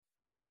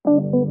Hi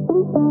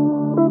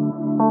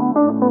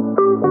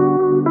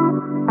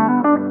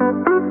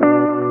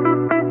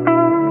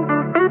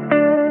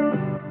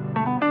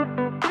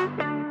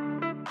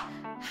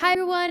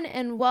everyone,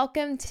 and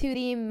welcome to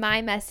the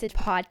My Message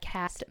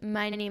podcast.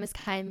 My name is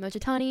Kai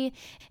Mojitani,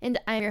 and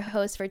I'm your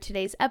host for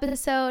today's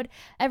episode.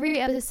 Every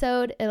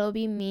episode, it'll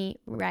be me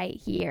right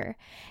here.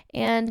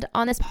 And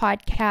on this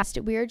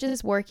podcast, we're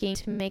just working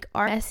to make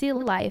our messy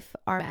life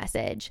our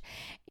message.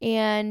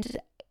 And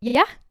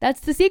yeah,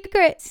 that's the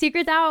secret.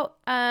 Secret's out.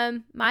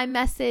 My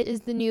Message is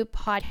the new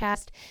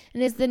podcast,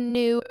 and is the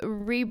new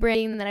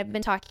rebranding that I've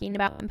been talking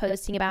about and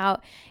posting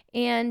about.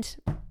 And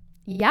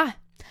yeah.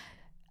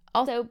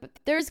 Also,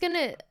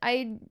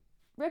 I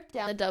ripped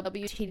down the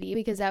WTD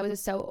because I was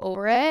so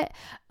over it.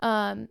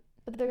 But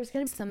there's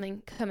going to be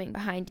something coming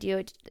behind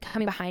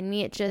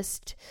me.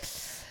 It's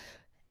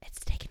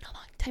taking a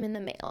long time in the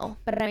mail,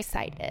 but I'm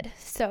excited.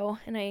 So,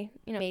 and I,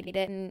 made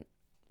it and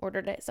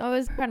ordered it. So I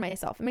was proud of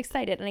myself. I'm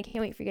excited and I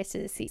can't wait for you guys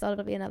to see. So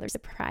it'll be another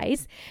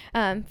surprise,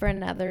 for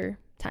another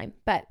time.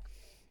 But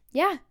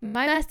yeah,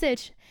 my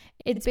message,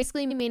 it's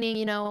basically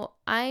meaning,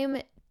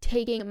 I'm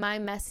taking my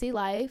messy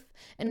life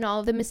and all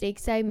of the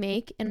mistakes I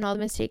make and all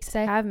the mistakes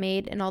I have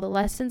made and all the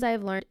lessons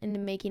I've learned into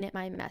making it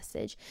my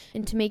message,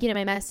 into making it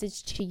my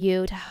message to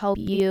you, to help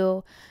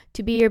you,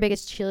 to be your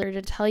biggest cheerleader,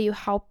 to tell you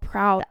how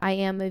proud I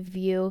am of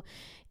you.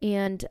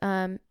 And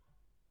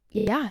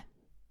yeah,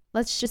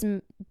 let's just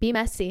be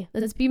messy.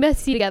 Let's be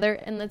messy together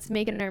and let's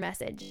make it our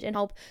message and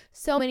help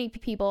so many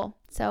people.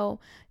 So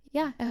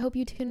yeah, I hope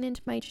you tune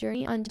into my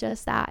journey on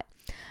just that.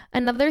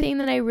 Another thing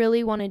that I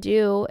really want to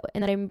do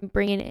and that I'm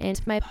bringing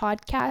into my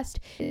podcast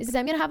is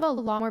I'm going to have a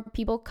lot more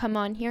people come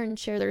on here and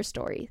share their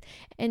stories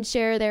and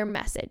share their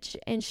message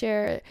and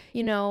share,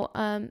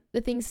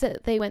 the things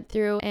that they went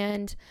through.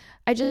 And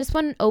I just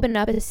want to open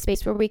up a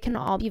space where we can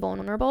all be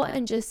vulnerable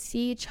and just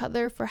see each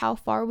other for how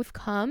far we've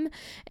come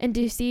and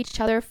to see each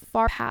other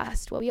far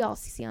past what we all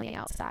see on the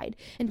outside,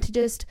 and to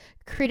just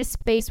create a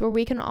space where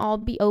we can all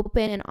be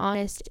open and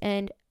honest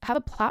and have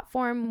a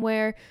platform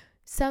where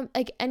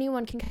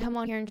anyone can come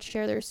on here and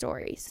share their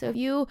story. So if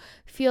you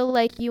feel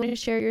like you want to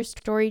share your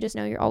story, just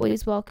know you're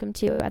always welcome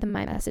to at the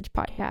My Message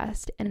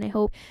podcast. And I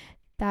hope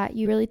that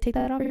you really take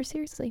that offer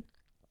seriously.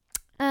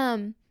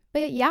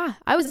 But yeah,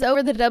 I was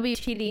over the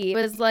WTD. It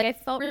was like, I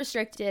felt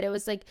restricted. It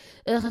was like,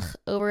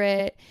 over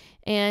it.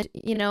 And,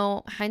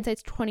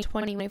 hindsight's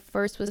 2020. When I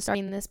first was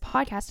starting this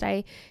podcast,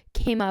 I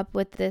came up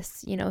with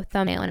this,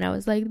 thumbnail, and I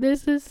was like,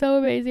 this is so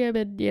amazing. I've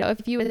been,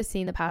 if you would have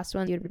seen the past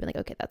ones, you would have been like,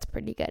 okay, that's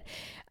pretty good.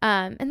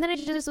 And then I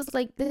just was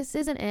like, this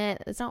isn't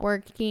it. It's not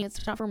working.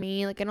 It's not for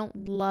me. Like, I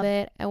don't love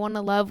it. I want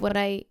to love what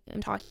I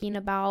am talking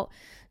about.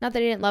 Not that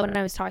I didn't love what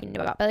I was talking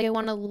about, but I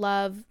want to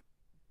love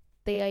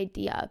the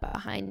idea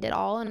behind it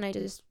all, and I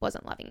just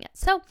wasn't loving it.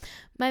 So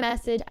my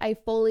message, I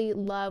fully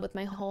love with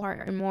my whole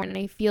heart and more, and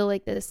I feel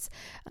like this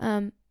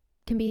can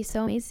be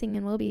so amazing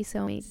and will be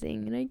so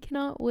amazing, and I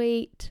cannot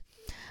wait.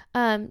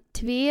 To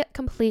be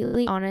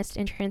completely honest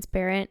and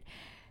transparent,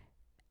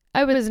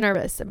 I was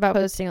nervous about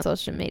posting on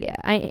social media.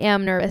 I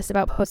am nervous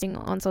about posting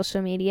on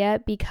social media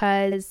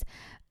because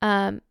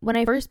when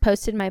I first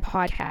posted my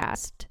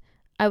podcast,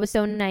 I was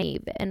so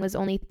naive and was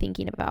only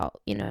thinking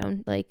about,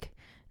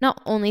 not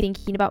only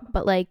thinking about,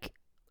 but like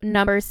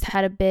numbers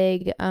had a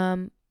big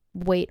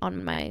weight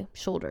on my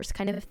shoulders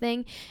kind of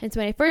thing. And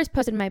so when I first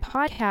posted my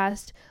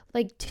podcast,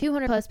 like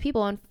 200 plus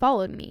people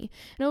unfollowed me.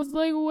 And I was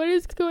like, what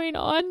is going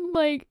on?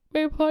 Like,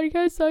 my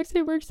podcast sucks.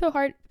 I work so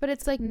hard. But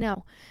it's like,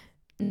 no,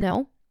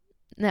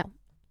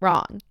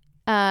 wrong.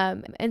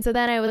 And so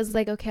then I was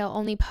like, okay, I'll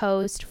only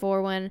post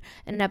for when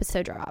an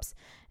episode drops.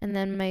 And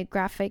then my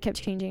graphic kept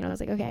changing. And I was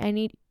like, okay, I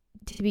need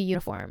to be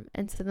uniform.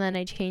 And so then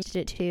I changed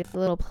it to the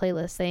little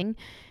playlist thing.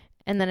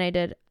 And then I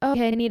did,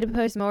 okay, I need to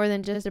post more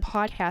than just a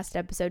podcast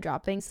episode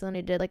dropping. So then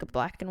I did like a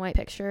black and white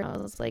picture. I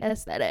was like,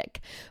 aesthetic.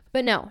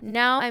 But no,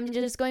 now I'm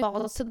just going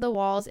balls to the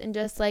walls and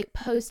just like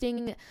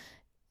posting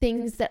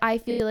things that I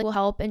feel like will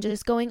help and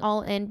just going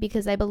all in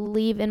because I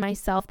believe in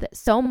myself that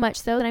so much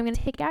so that I'm going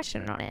to take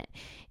action on it.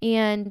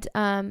 And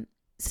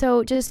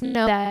so just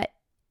know that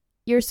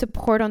your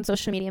support on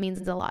social media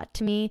means a lot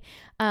to me.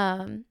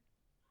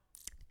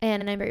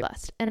 And I'm very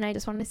blessed. And I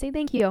just want to say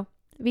thank you,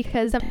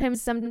 because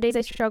some days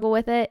I struggle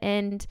with it.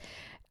 And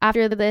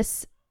after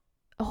this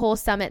whole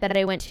summit that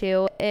I went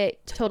to,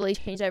 it totally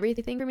changed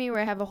everything for me, where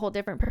I have a whole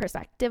different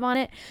perspective on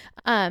it.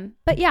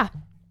 But yeah.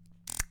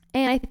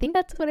 And I think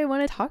that's what I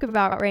want to talk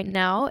about right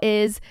now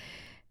is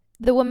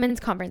the women's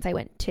conference I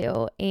went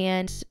to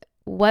and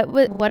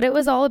what it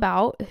was all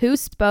about, who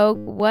spoke,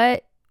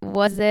 what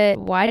was it,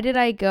 why did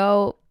I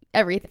go,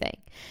 everything.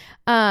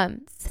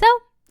 So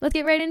let's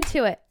get right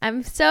into it.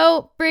 I'm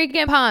so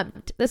freaking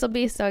pumped. This will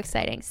be so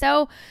exciting.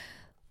 So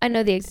I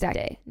know the exact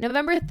day.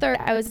 November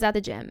 3rd, I was at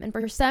the gym. And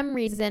for some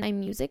reason, my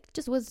music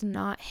just was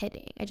not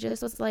hitting. I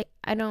just was like,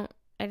 I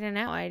don't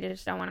know. I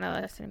just don't want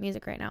to listen to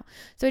music right now.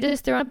 So I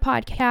just threw on a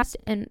podcast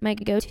and my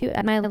go-to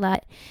at my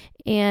outlet,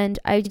 and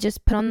I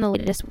just put on the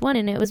latest one,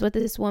 and it was with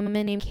this woman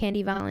named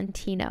Candy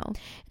Valentino.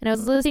 And I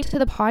was listening to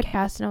the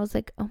podcast, and I was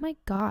like, oh my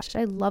gosh,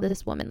 I love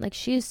this woman. Like,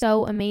 she's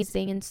so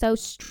amazing and so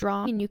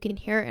strong, and you can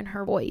hear it in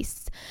her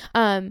voice.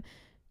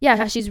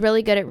 Yeah, she's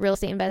really good at real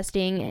estate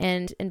investing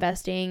and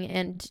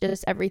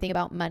just everything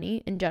about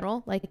money in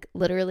general, like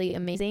literally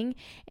amazing.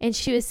 And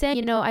she was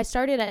saying, I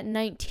started at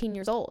 19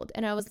 years old,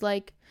 and I was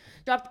like,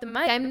 drop the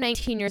mic, I'm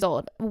 19 years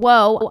old.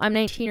 Whoa, I'm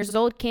 19 years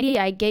old, Candy.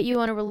 I get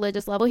you on a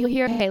religious level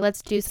here. Hey,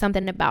 let's do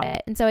something about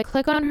it. And so I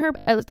click on her,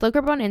 I look her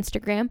up on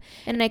Instagram,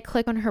 and I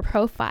click on her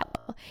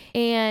profile,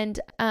 and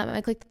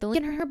I click the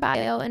link in her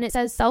bio, and it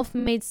says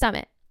Self-Made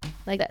Summit,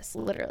 like this,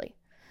 literally.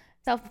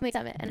 Self-Made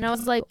Summit. And I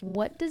was like,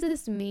 what does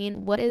this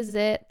mean? What is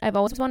it? I've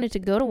always wanted to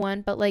go to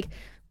one, but like,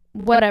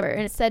 whatever.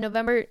 And it said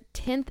November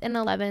 10th and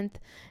 11th.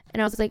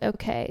 And I was like,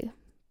 okay,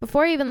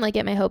 before I even like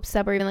get my hopes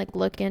up or even like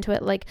look into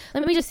it, like,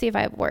 let me just see if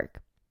I have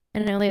work.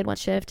 And I only had one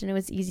shift, and it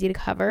was easy to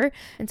cover.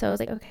 And so I was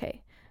like,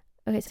 okay,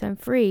 so I'm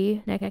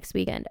free next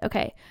weekend.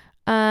 Okay.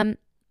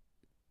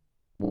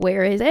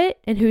 Where is it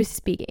and who's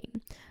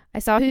speaking? I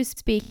saw who's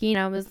speaking.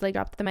 I was like,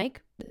 drop the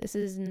mic. This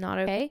is not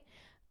okay.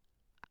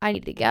 I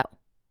need to go.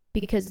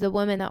 Because the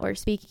women that were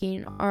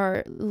speaking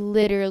are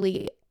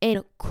literally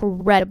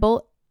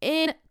incredible.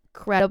 And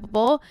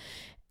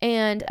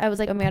I was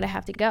like, oh my God, I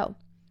have to go.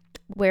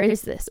 Where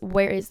is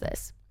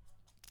this?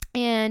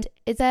 And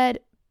it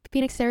said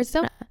Phoenix,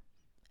 Arizona.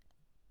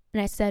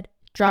 And I said,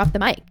 drop the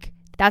mic.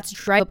 That's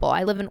drivable.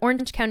 I live in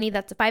Orange County.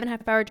 That's a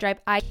 5.5 hour drive.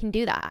 I can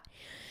do that.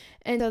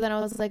 And so then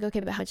I was like, okay,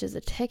 but how much is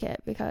the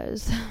ticket?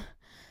 Because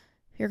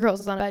your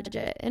girl's on a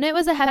budget. And it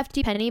was a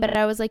hefty penny, but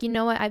I was like, you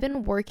know what? I've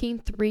been working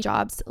 3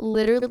 jobs,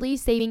 literally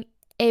saving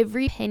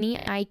every penny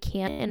I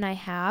can, and I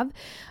have.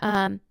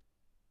 I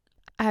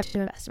have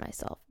to invest in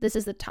myself. This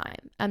is the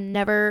time. I'm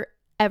never,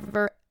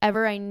 ever,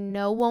 I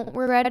know won't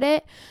regret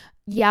it.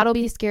 Yeah, it'll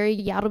be scary.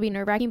 Yeah, it'll be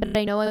nerve-wracking, but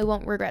I know I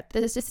won't regret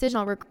this decision.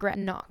 I'll regret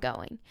not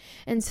going.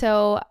 And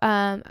so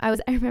I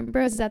remember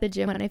I was at the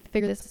gym when I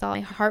figured this out.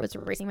 My heart was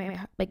racing, my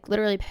like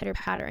literally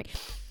pitter-pattering.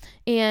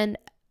 And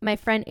my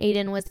friend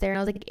Aiden was there, and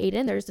I was like,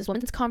 Aiden, there's this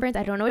women's conference.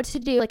 I don't know what to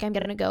do. Like, I'm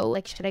going to go.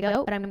 Like, should I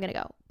go? But I'm going to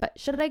go. But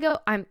should I go?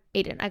 I'm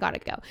Aiden. I got to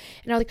go.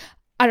 And I was like,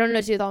 I don't know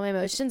what to do with all my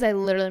emotions. I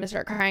literally want to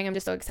start crying. I'm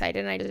just so excited,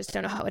 and I just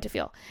don't know what to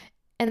feel.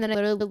 And then I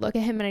literally look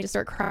at him, and I just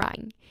start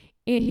crying.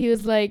 And he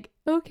was like,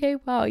 okay,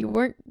 wow,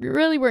 you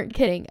really weren't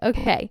kidding.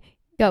 Okay,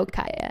 go,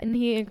 Kaya. And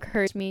he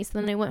encouraged me.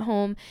 So then I went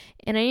home,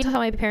 and I didn't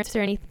tell my parents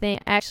or anything.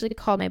 I actually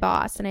called my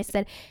boss, and I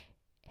said,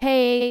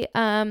 hey,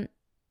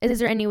 is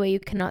there any way you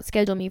cannot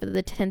schedule me for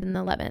the 10th and the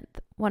 11th,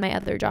 one of my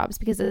other jobs,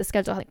 because the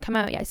schedule hadn't come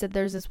out yet. I said,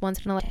 there's this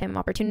once in a lifetime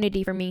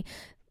opportunity for me.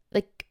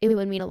 Like, it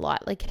would mean a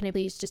lot. Like, can I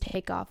please just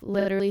take off?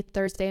 Literally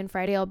Thursday and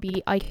Friday,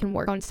 I can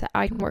work on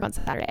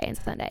Saturday and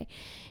Sunday.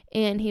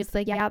 And he's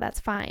like, yeah, that's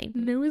fine.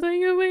 And I was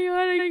like, oh my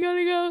God, I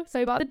gotta go.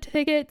 So I bought the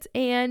ticket,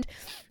 and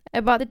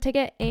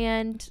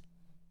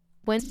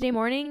Wednesday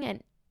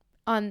morning,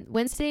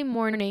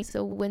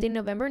 so Wednesday,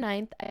 November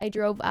 9th, I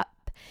drove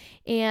up.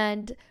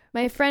 And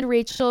my friend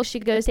Rachel,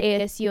 she goes to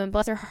ASU, and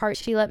bless her heart,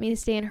 she let me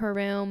stay in her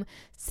room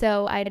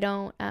so I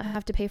don't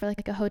have to pay for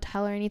like a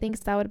hotel or anything,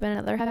 because that would have been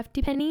another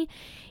hefty penny.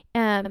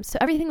 So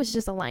everything was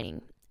just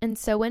aligning. And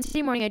so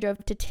Wednesday morning, I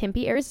drove to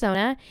Tempe,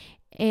 Arizona,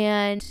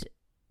 and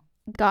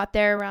got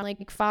there around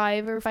like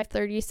 5 or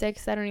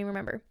 5:36. I don't even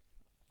remember.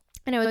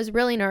 And I was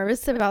really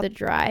nervous about the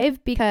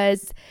drive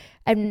because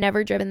I've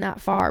never driven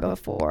that far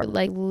before,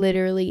 like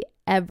literally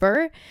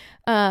ever.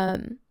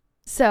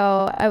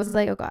 So I was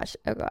like, oh gosh.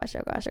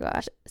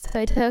 So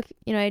I took,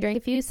 I drank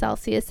a few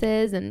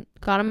Celsiuses and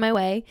got on my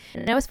way,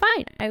 and I was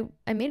fine.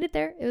 I made it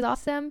there. It was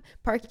awesome.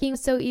 Parking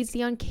was so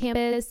easy on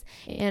campus,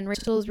 and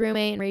Rachel's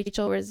roommate, and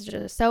Rachel was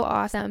just so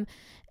awesome.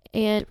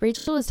 And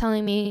Rachel was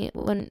telling me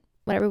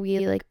whenever we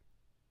like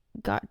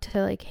got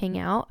to like hang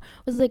out,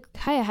 was like,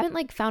 hi, I haven't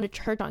like found a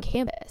church on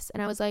campus.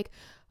 And I was like,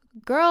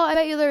 girl, I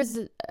bet you there's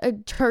a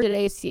church at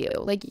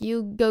ASU. Like,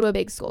 you go to a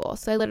big school.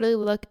 So I literally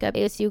looked up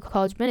ASU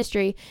College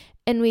Ministry,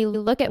 and we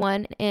look at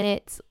one, and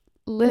it's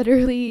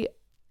literally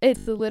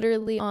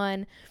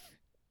on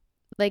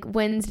like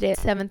Wednesday at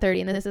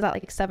 7:30, and this is at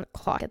like 7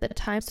 o'clock at the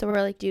time. So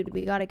we're like, dude,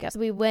 we gotta go. So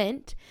we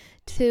went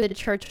to the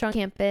church on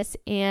campus,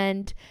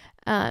 and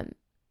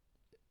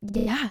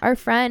yeah,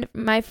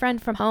 my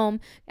friend from home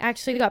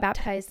actually got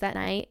baptized that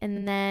night,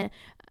 and then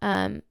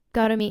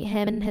got to meet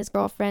him and his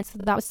girlfriend. So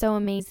that was so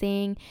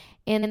amazing.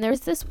 And then there was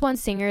this one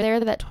singer there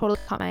that totally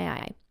caught my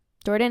eye.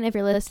 Jordan, if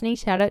you're listening,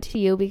 shout out to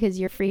you, because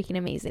you're freaking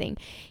amazing.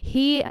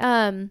 He,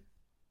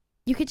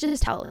 you could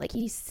just tell, like,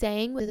 he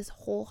sang with his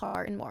whole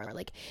heart and more,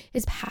 like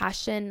his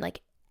passion,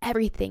 like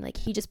everything. Like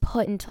he just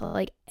put into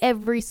like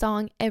every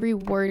song, every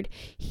word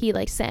he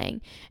like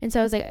sang. And so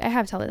I was like, I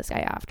have to tell this guy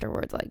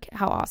afterwards like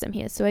how awesome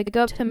he is. So I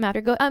go up to him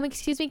after,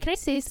 excuse me, can I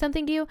say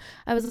something to you?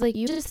 I was like,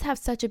 you just have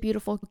such a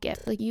beautiful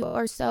gift. Like you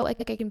are so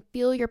like I can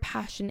feel your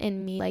passion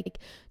in me. Like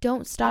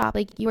don't stop.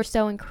 Like you are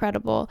so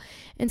incredible.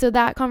 And so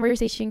that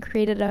conversation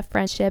created a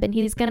friendship, and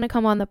he's gonna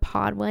come on the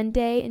pod one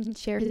day and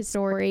share his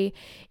story.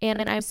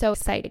 And I'm so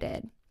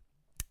excited.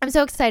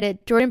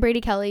 Jordan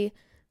Brady Kelly,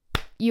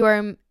 you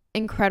are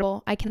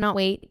incredible. I cannot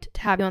wait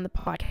to have you on the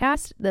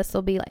podcast. This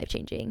will be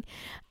life-changing.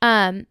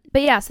 But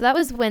yeah, so that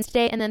was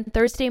Wednesday, and then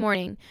Thursday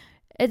morning,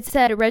 it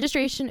said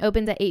registration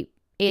opens at 8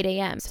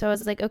 a.m. So I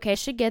was like, okay, I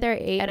should get there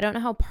at 8. I don't know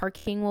how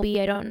parking will be.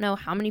 I don't know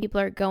how many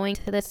people are going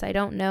to this. I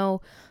don't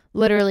know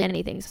literally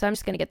anything. So I'm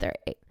just going to get there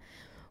at 8.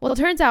 Well, it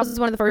turns out I was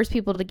one of the first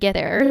people to get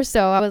there.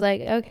 So I was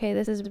like, okay,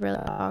 this is really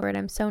awkward.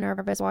 I'm so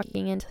nervous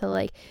walking into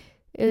like,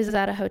 it was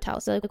at a hotel.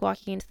 So like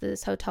walking into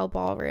this hotel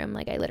ballroom,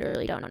 like I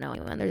literally don't know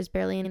anyone. There's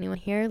barely anyone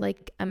here.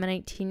 Like I'm a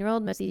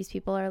 19-year-old. Most of these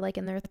people are like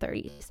in their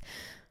 30s.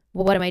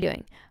 Well, what am I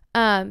doing?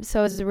 So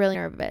I was really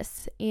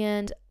nervous.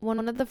 And one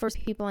of the first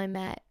people I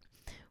met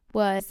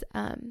was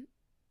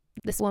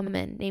this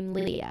woman named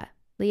Leah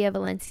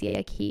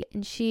Valencia Key.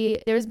 And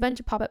there was a bunch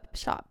of pop-up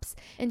shops.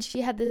 And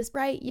she had this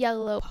bright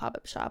yellow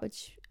pop-up shop,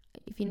 which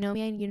if you know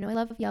me, you know I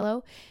love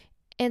yellow.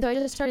 And so I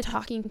just started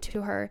talking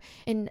to her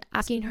and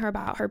asking her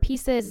about her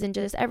pieces and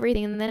just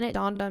everything. And then it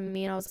dawned on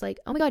me and I was like,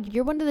 oh my God,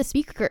 you're one of the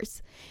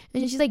speakers.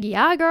 And she's like,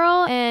 yeah,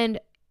 girl. And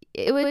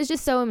it was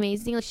just so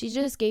amazing. Like she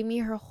just gave me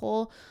her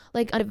whole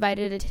like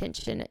undivided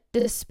attention,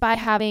 despite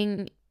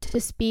having to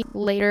speak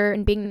later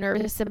and being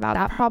nervous about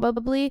that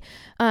probably.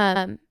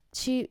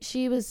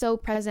 She was so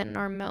present in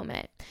our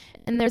moment.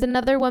 And there's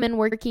another woman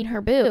working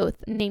her booth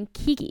named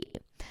Kiki.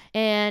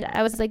 And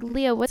I was like,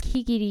 Leah, what's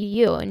Kiki to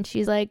you? And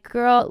she's like,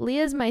 girl,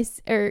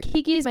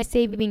 Kiki is my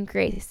saving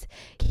grace.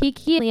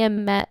 Kiki and Leah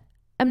met,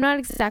 I'm not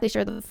exactly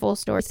sure the full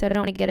story, so I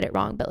don't want to get it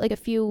wrong, but like a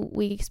few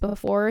weeks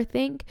before, I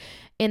think.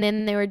 And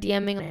then they were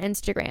DMing on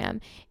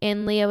Instagram.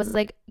 And Leah was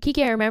like,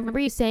 Kiki, I remember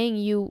you saying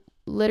you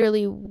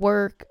literally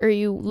work or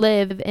you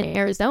live in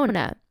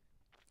Arizona.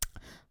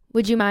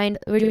 Would you want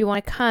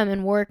to come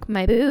and work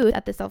my booth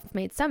at the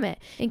Self-Made Summit?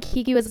 And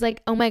Kiki was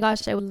like, oh my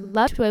gosh, I would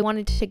love to. I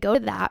wanted to go to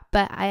that,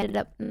 but I ended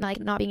up like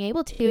not being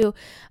able to.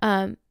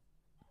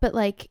 But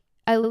like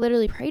I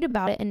literally prayed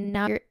about it, and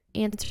now you're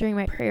answering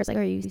my prayers. Like,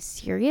 are you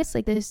serious?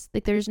 Like this,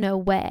 like there's no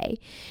way.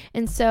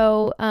 And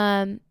so,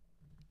 and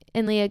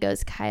Leah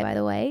goes, Kai, by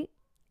the way,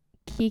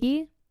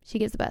 Kiki, she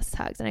gives the best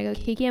hugs. And I go,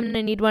 Kiki, I'm going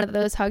to need one of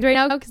those hugs right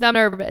now because I'm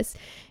nervous.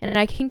 And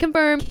I can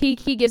confirm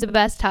Kiki gives the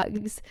best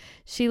hugs.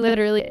 She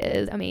literally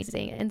is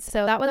amazing. And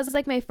so that was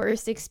like my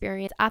first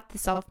experience at the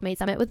Self-Made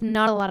Summit with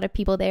not a lot of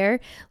people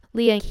there.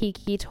 Leah and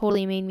Kiki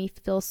totally made me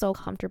feel so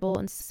comfortable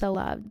and so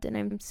loved. And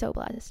I'm so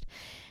blessed.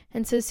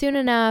 And so soon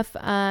enough,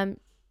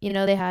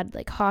 they had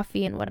like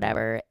coffee and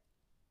whatever.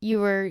 You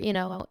were,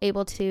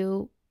 able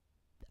to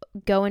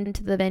go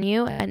into the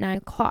venue at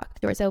 9:00.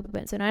 Doors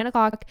open. So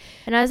 9:00.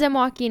 And as I'm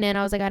walking in,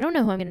 I was like, I don't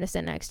know who I'm going to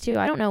sit next to.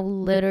 I don't know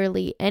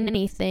literally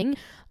anything.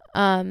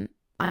 I'm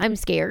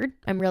scared.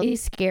 I'm really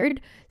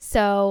scared.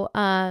 So,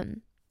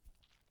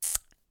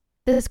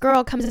 this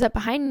girl comes up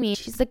behind me.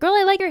 She's like, girl,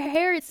 I like your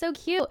hair. It's so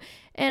cute.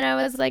 And I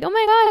was like, oh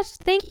my gosh,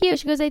 thank you.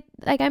 She goes,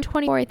 I'm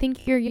 24. I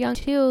think you're young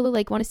too.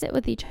 Like, want to sit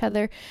with each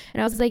other?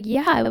 And I was like,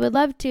 yeah, I would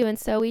love to. And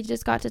so we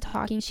just got to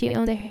talking. She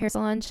owns a hair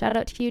salon. Shout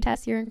out to you,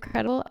 Tess. You're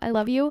incredible. I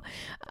love you.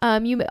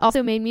 You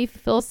also made me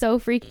feel so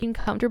freaking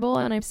comfortable,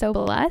 and I'm so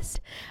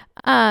blessed.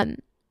 But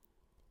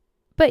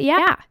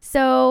yeah,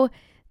 so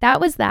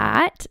that was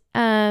that.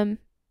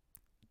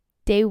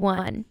 Day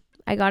one.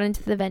 I got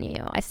into the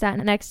venue. I sat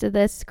next to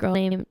this girl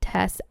named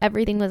Tess.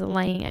 Everything was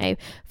aligning. I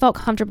felt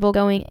comfortable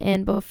going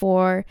in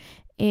before.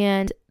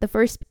 And the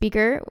first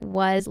speaker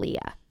was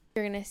Leah.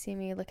 You're going to see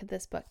me look at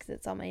this book because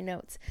it's on my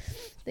notes.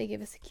 They gave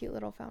us a cute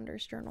little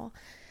founder's journal.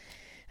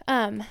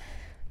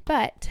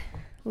 But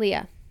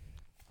Leah.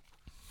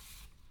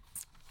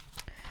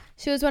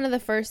 She was one of the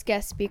first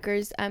guest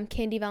speakers.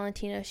 Candy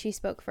Valentino, she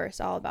spoke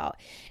first all about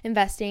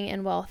investing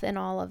and wealth and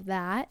all of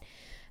that.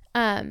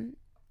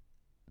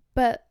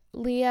 But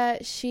Leah,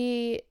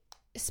 she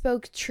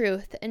spoke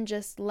truth and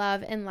just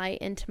love and light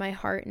into my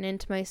heart and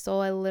into my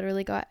soul. I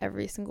literally got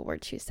every single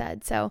word she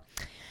said. So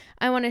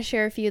I want to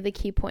share a few of the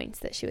key points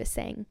that she was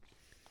saying.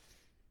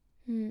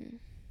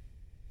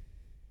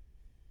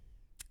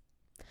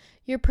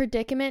 Your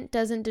predicament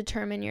doesn't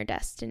determine your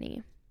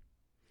destiny.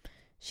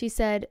 She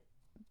said,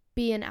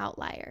 be an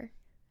outlier.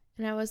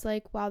 And I was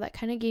like, wow, that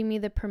kind of gave me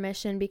the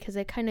permission, because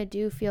I kind of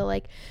do feel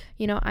like,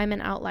 I'm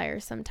an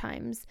outlier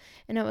sometimes.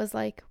 And I was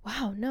like,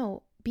 wow,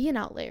 no. Be an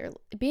outlier.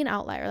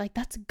 Like,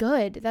 that's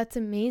good. That's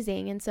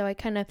amazing. And so I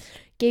kind of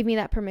gave me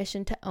that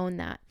permission to own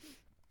that.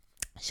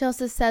 She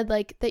also said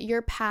like that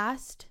your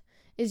past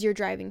is your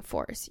driving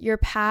force. Your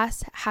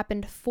past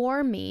happened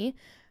for me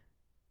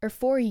or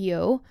for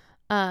you.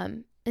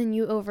 And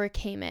you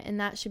overcame it. And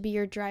that should be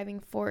your driving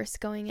force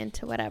going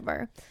into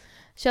whatever.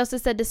 She also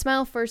said to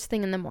smile first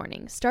thing in the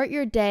morning. Start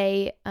your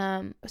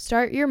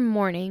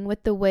morning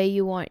with the way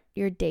you want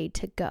your day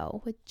to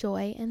go, with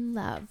joy and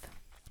love.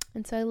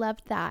 And so I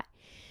loved that.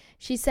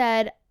 She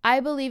said, I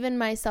believe in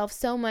myself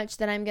so much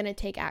that I'm going to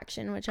take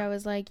action, which I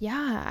was like,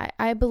 yeah,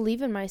 I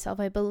believe in myself.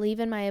 I believe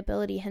in my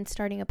ability, hence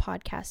starting a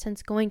podcast,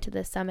 hence going to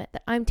this summit,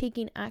 that I'm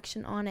taking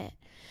action on it.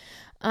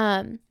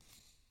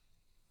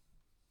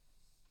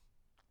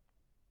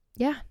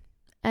 Yeah,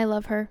 I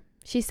love her.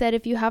 She said,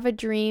 if you have a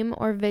dream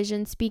or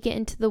vision, speak it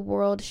into the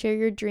world. Share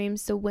your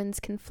dreams so winds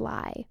can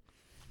fly.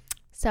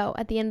 So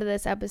at the end of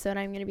this episode,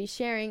 I'm going to be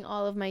sharing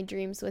all of my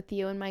dreams with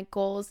you and my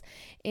goals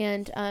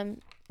and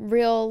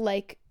real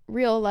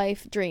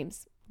life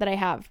dreams that I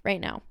have right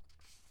now.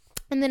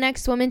 And the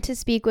next woman to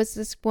speak was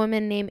this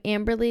woman named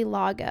Amberly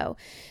Lago.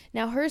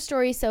 Now her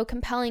story is so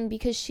compelling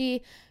because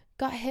she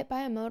got hit by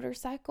a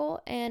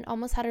motorcycle and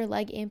almost had her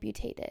leg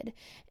amputated.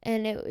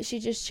 And she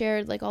just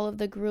shared like all of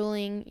the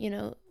grueling,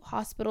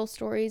 hospital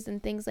stories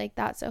and things like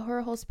that. So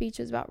her whole speech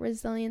was about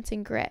resilience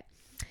and grit.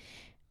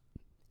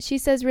 She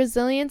says,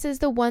 resilience is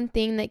the one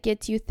thing that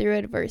gets you through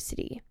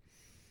adversity.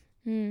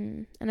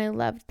 And I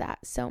loved that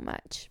so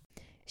much.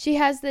 She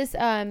has this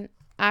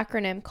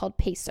acronym called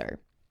PACER.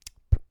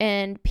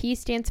 And P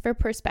stands for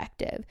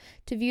perspective,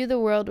 to view the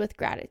world with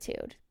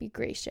gratitude, be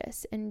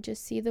gracious, and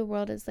just see the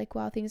world as like,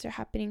 wow, things are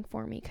happening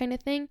for me kind of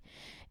thing.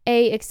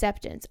 A,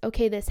 acceptance.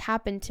 Okay, this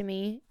happened to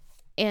me,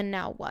 and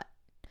now what?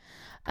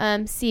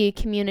 C,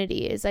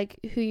 community, is like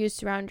who you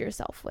surround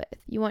yourself with.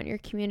 You want your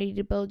community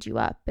to build you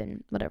up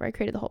and whatever. I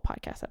created the whole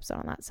podcast episode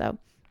on that. So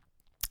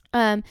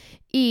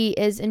E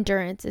is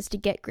endurance, is to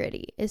get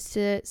gritty, is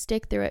to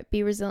stick through it,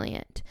 be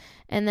resilient.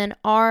 And then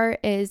R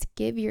is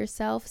give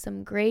yourself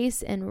some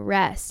grace and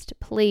rest,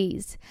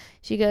 please.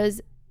 She goes,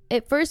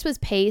 it first was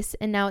pace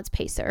and now it's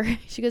pacer.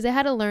 She goes, I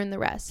had to learn the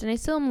rest and I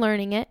still am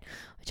learning it,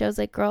 which I was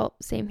like, girl,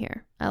 same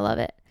here. I love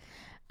it.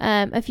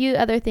 A few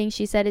other things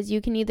she said is you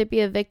can either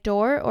be a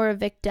victor or a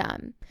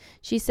victim.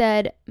 She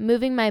said,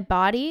 moving my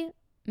body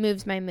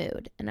moves my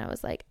mood. And I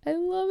was like, I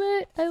love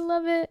it. I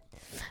love it.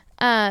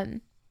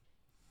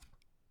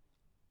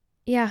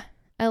 Yeah,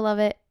 I love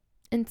it.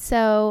 And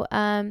so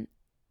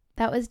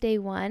that was day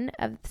one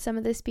of some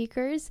of the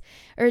speakers,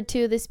 or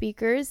two of the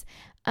speakers.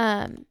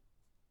 And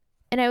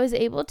I was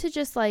able to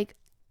just like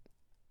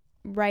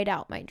write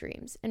out my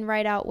dreams and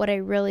write out what I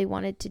really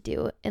wanted to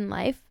do in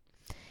life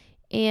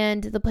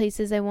and the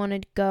places I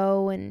wanted to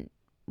go and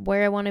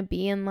where I want to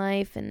be in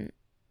life and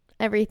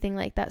everything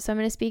like that. So I'm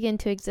going to speak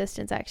into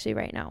existence actually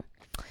right now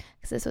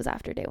because this was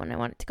after day one. I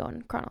want it to go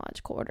in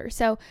chronological order.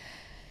 So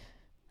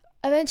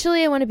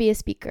eventually I want to be a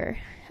speaker.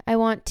 I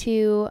want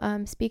to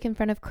speak in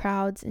front of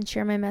crowds and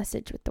share my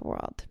message with the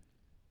world.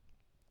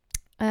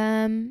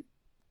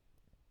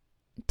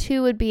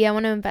 2 would be I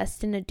want to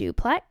invest in a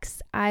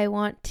duplex. I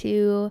want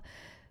to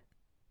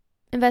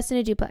invest in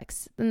a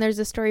duplex. And there's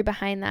a story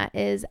behind that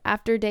is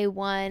after day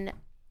one,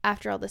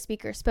 after all the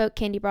speakers spoke,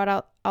 Candy brought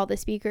out all the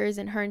speakers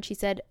and she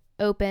said,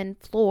 open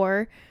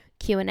floor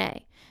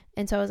Q&A.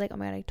 And so I was like, oh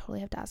my God, I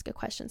totally have to ask a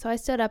question. So I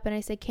stood up and I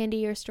said, Candy,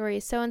 your story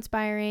is so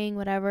inspiring,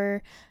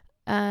 whatever.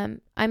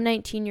 I'm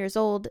 19 years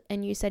old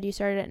and you said you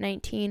started at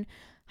 19.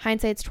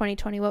 Hindsight's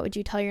 2020. What would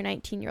you tell your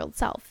 19-year-old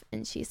self?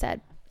 And she said,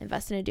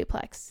 invest in a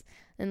duplex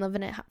and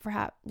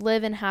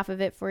live in half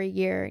of it for a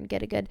year and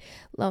get a good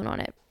loan on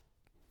it.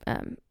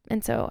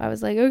 And so I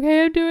was like,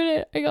 okay, I'm doing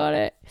it. I got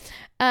it.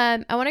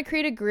 I want to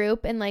create a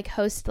group and like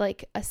host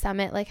like a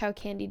summit, like how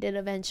Candy did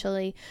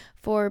eventually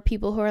for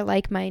people who are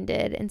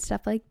like-minded and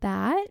stuff like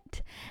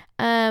that.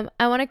 I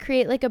want to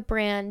create like a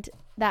brand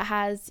that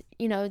has,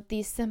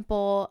 these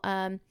simple,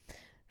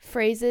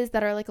 phrases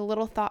that are like a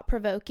little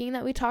thought-provoking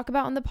that we talk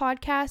about on the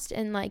podcast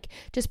and like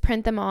just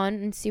print them on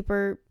in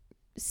super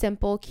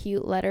simple,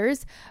 cute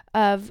letters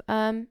of,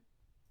 on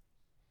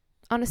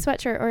a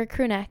sweatshirt or a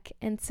crew neck.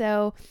 And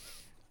so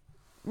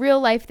real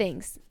life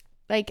things.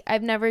 Like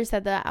I've never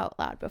said that out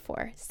loud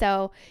before.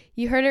 So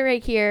you heard it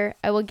right here.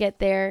 I will get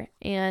there.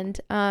 And,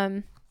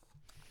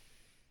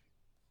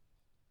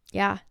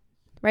 yeah,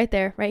 right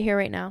there, right here,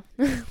 right now.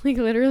 Like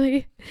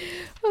literally.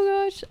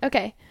 Oh gosh.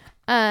 Okay.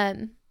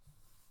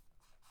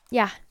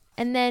 Yeah.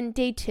 And then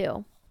day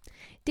two,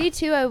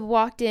 I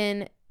walked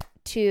in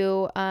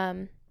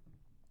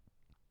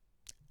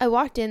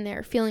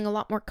there feeling a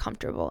lot more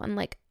comfortable and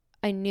like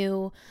I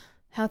knew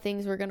how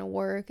things were going to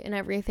work and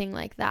everything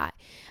like that.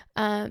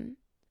 And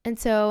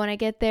so when I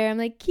get there, I'm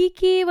like,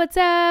 Kiki, what's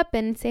up?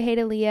 And say hey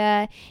to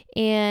Leah.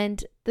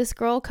 And this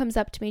girl comes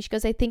up to me. She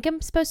goes, I think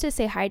I'm supposed to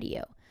say hi to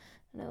you.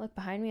 And I look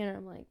behind me and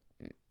I'm like,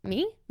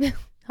 me?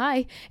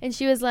 Hi. And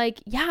she was like,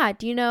 yeah,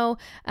 do you know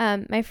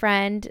my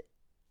friend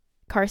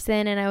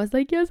Carson? And I was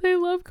like, yes, I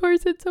love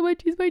Carson so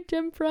much. He's my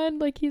gym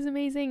friend. Like he's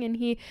amazing. And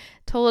he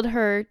told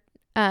her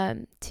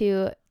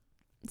to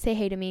say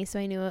hey to me. So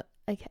I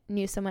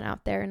knew someone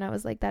out there and I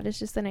was like, that is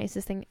just the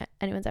nicest thing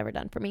anyone's ever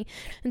done for me.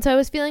 And so I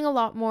was feeling a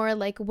lot more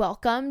like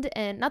welcomed,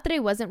 and not that I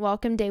wasn't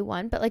welcomed day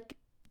one, but like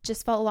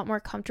just felt a lot more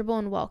comfortable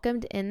and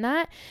welcomed in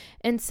that.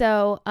 And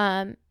so,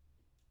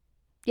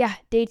 yeah,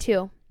 day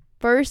two,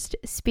 first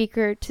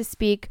speaker to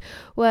speak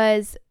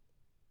was,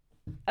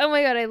 oh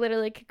my God, I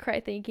literally could cry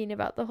thinking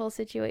about the whole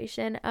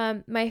situation.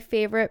 My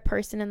favorite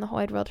person in the whole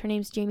wide world, her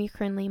name's Jamie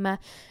Kern-Lima.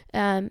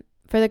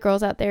 For the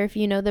girls out there, if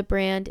you know the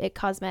brand It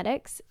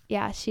Cosmetics,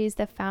 yeah, she's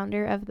the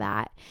founder of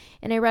that.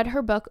 And I read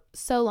her book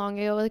so long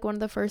ago, like one of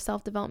the first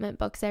self-development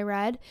books I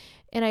read,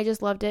 and I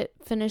just loved it.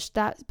 Finished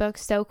that book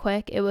so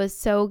quick. It was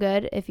so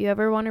good. If you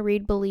ever want to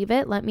read Believe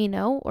It, let me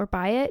know or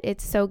buy it.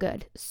 It's so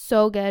good.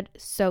 So good.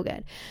 So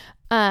good.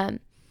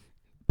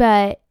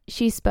 But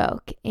she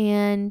spoke,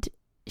 and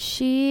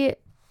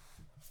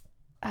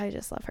I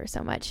just love her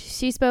so much.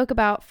 She spoke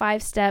about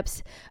 5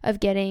 steps of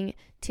getting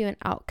to an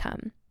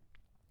outcome,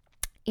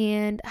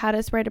 and how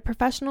to write a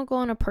professional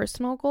goal and a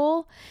personal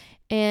goal,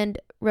 and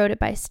wrote it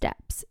by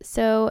steps.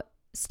 So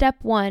step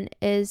 1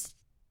 is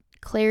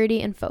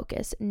clarity and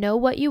focus. Know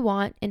what you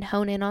want and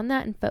hone in on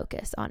that and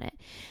focus on it.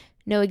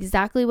 Know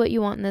exactly what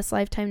you want in this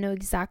lifetime. Know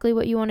exactly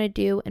what you want to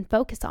do and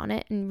focus on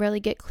it and really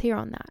get clear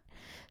on that.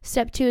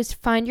 Step 2 is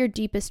find your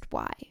deepest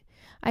why.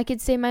 I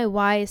could say my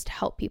why is to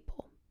help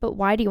people, but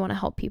why do you want to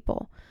help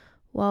people?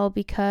 Well,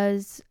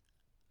 because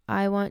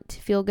I want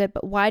to feel good,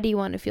 but why do you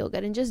want to feel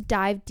good? And just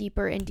dive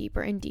deeper and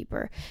deeper and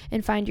deeper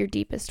and find your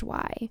deepest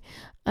why.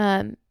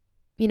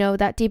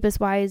 That deepest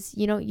why is,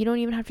 you don't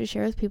even have to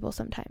share with people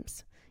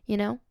sometimes,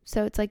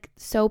 so it's like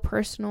so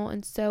personal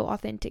and so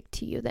authentic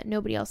to you that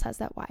nobody else has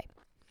that why.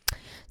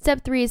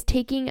 Step 3 is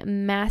taking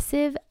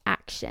massive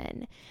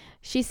action.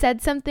 She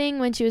said something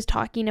when she was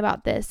talking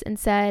about this and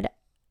said,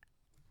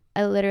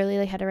 I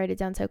literally had to write it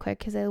down so quick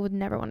because I would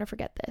never want to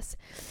forget this.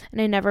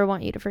 And I never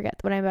want you to forget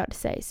what I'm about to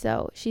say.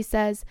 So she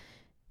says,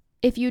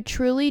 if you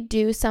truly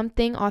do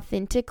something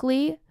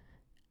authentically,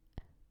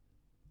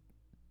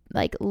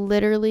 like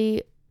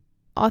literally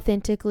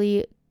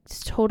authentically,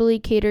 it's totally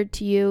catered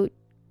to you,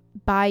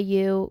 by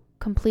you,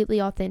 completely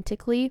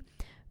authentically,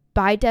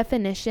 by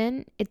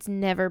definition, it's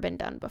never been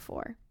done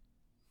before.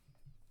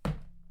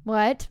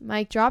 What?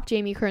 Mic drop,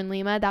 Jamie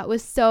Kern-Lima. That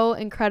was so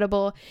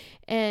incredible.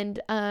 And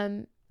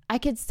I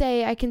can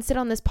sit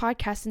on this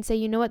podcast and say,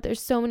 you know what, there's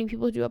so many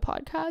people who do a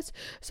podcast.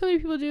 So many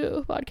people do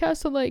a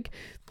podcast on like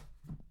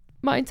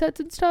mindsets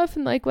and stuff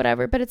and like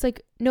whatever. But it's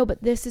like, no,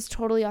 but this is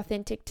totally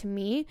authentic to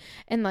me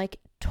and like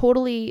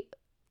totally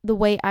the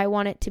way I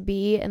want it to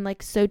be and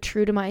like so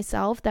true to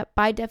myself that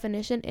by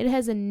definition, it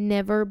has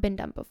never been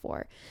done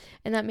before.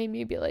 And that made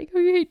me be like,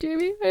 okay,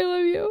 Jamie, I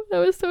love you. That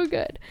was so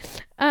good.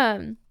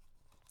 And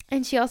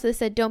she also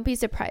said, don't be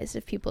surprised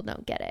if people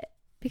don't get it.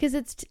 Because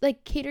it's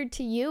like catered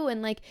to you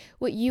and like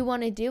what you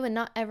want to do, and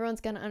not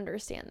everyone's going to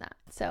understand that.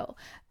 So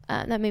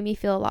that made me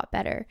feel a lot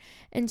better.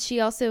 And she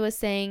also was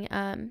saying,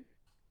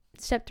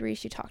 step 3,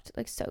 she talked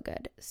like so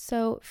good,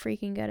 so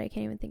freaking good. I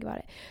can't even think about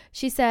it.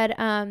 She said,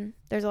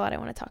 there's a lot I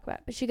want to talk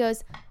about, but she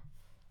goes,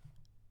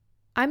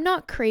 I'm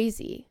not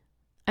crazy.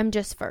 I'm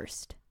just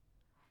first.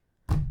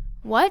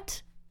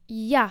 What?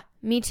 Yeah,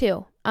 me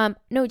too.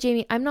 No,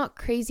 Jamie, I'm not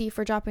crazy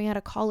for dropping out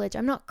of college.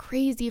 I'm not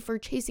crazy for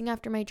chasing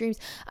after my dreams.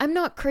 I'm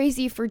not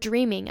crazy for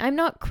dreaming. I'm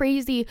not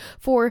crazy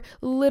for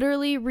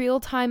literally real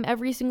time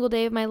every single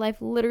day of my life,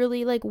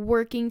 literally like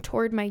working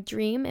toward my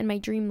dream and my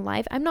dream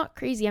life. I'm not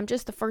crazy. I'm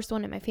just the first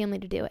one in my family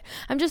to do it.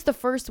 I'm just the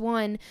first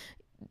one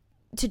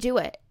to do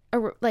it.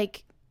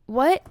 Like,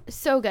 what?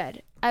 So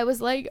good. I was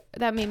like,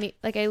 that made me,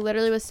 like, I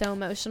literally was so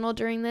emotional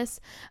during this,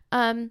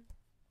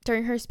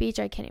 during her speech.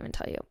 I can't even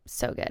tell you.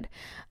 So good.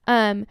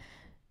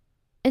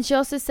 And she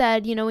also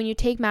said, when you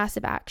take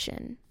massive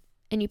action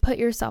and you put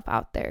yourself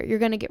out there, you're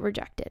going to get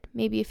rejected,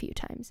 maybe a few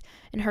times.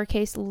 In her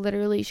case,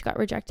 literally, she got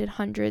rejected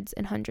hundreds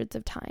and hundreds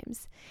of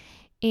times.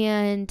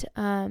 And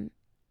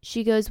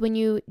she goes, when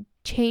you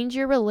change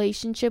your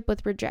relationship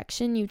with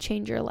rejection, you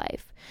change your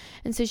life.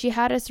 And so she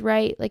had us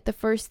write like the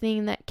first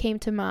thing that came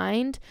to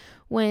mind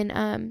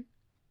when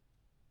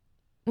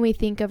we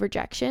think of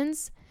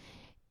rejections.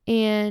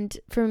 And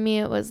for me,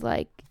 it was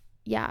like,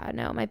 yeah,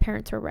 no, my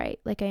parents were right.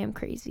 Like, I am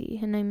crazy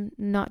and I'm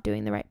not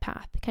doing the right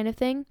path kind of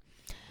thing.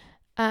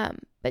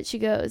 But she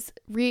goes,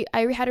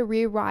 I had to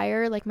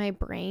rewire like my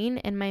brain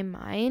and my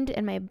mind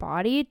and my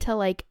body to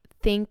like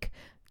think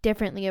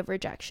differently of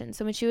rejection.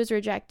 So when she was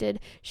rejected,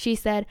 she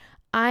said,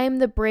 I'm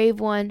the brave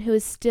one who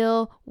is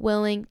still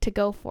willing to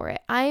go for it.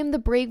 I am the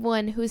brave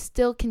one who is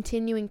still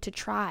continuing to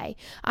try.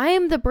 I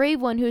am the brave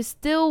one who is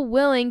still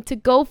willing to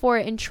go for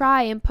it and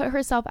try and put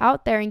herself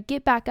out there and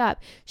get back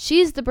up.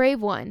 She's the brave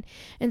one.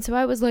 And so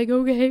I was like,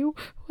 okay,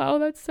 wow,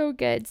 that's so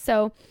good.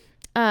 So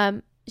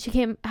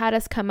she had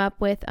us come up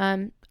with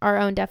our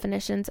own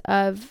definitions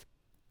of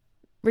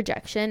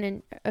rejection,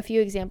 and a few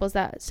examples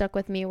that stuck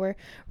with me were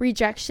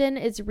rejection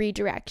is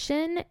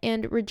redirection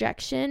and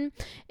rejection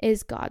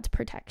is God's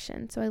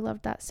protection. So I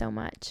loved that so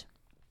much.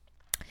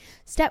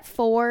 Step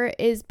 4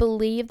 is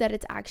believe that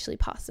it's actually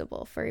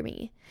possible for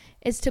me.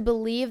 Is to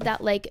believe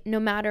that like no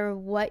matter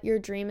what your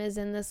dream is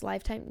in this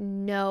lifetime,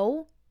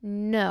 know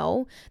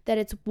that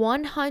it's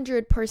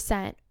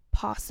 100%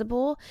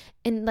 possible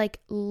and like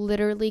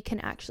literally can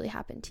actually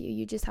happen to you.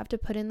 You just have to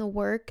put in the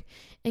work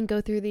and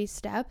go through these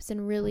steps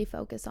and really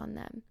focus on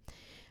them,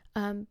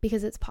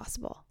 because it's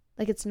possible.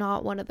 Like, it's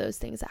not one of those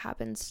things that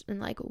happens in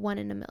like 1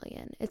 in a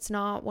million. It's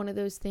not one of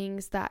those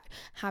things that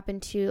happen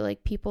to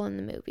like people in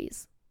the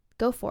movies.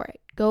 Go for it.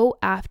 Go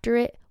after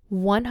it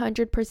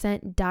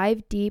 100%.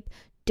 Dive deep.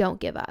 Don't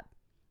give up.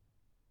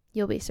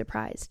 You'll be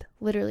surprised.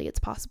 Literally, it's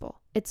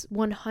possible. It's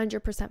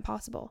 100%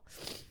 possible.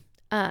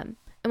 And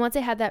once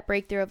I had that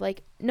breakthrough of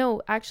like,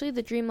 no, actually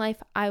the dream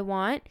life I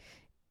want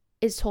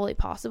is totally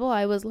possible,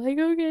 I was like,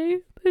 okay,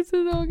 this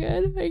is all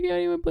good. I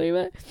can't even believe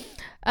it.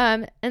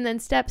 And then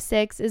step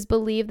 6 is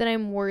believe that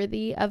I'm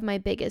worthy of my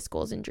biggest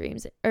goals and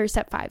dreams. Or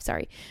step 5,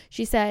 sorry.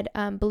 She said,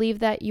 believe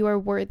that you are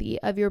worthy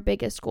of your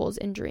biggest goals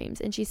and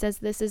dreams. And she says,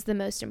 this is the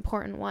most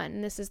important one.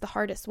 And this is the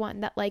hardest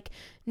one. That like,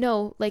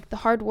 no, like the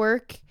hard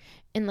work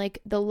and like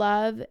the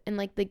love and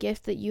like the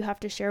gift that you have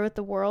to share with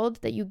the world,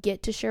 that you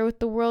get to share with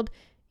the world,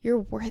 you're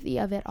worthy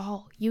of it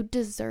all. You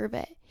deserve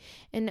it.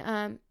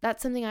 And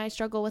that's something I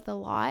struggle with a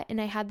lot.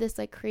 And I had this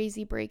like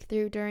crazy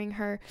breakthrough during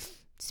her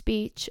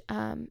speech.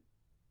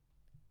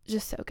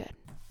 Just so good.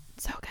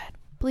 So good.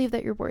 Believe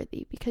that you're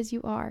worthy, because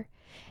you are.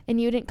 And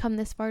you didn't come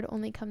this far to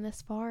only come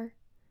this far.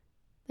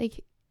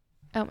 Like,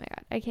 oh my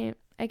God,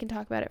 I can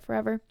talk about it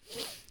forever.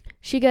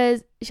 She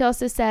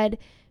also said,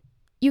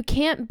 you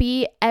can't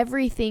be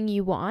everything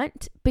you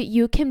want, but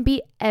you can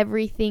be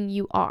everything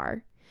you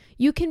are.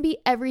 You can be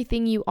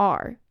everything you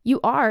are. You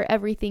are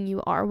everything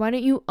you are. Why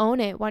don't you own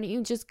it? Why don't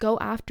you just go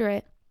after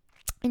it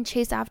and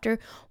chase after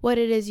what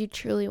it is you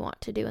truly want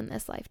to do in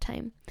this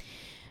lifetime?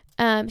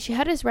 She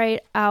had us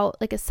write out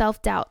like a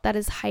self-doubt that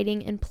is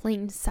hiding in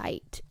plain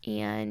sight.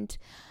 And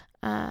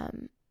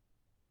I'm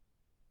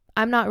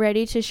not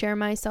ready to share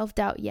my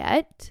self-doubt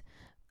yet.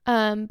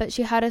 But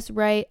she had us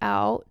write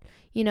out,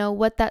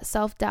 what that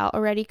self-doubt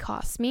already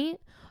cost me.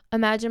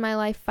 Imagine my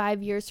life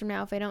 5 years from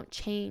now if I don't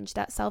change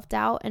that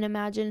self-doubt, and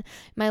imagine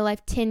my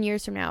life 10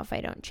 years from now if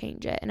I don't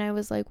change it. And I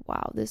was like,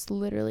 wow, this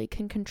literally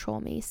can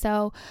control me.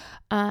 So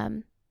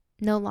no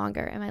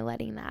longer am I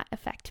letting that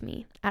affect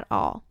me at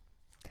all.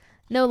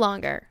 No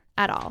longer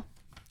at all.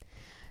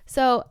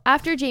 So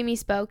after Jamie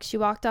spoke, she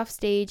walked off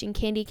stage and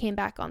Candy came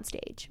back on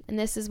stage. And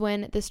this is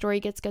when the story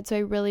gets good. So I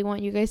really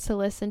want you guys to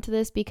listen to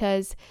this,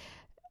 because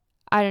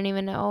I don't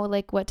even know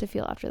like what to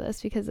feel after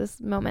this, because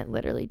this moment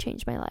literally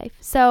changed my life.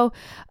 So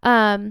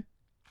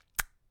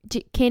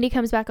Candy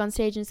comes back on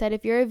stage and said,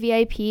 if you're a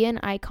VIP and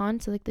icon,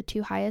 so like the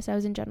 2 highest, I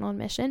was in general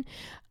admission.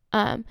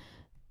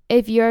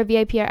 If you're a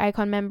VIP or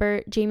icon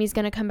member, Jamie's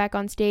going to come back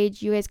on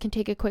stage. You guys can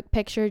take a quick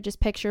picture, just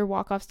picture,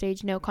 walk off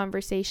stage, no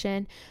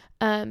conversation,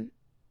 and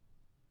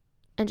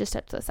just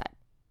step to the side.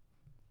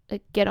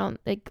 Like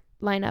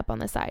line up on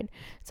the side.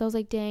 So I was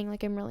like, dang,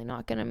 like I'm really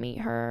not going to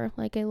meet her.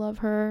 Like I love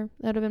her.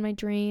 That would have been my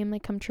dream,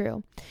 like come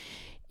true.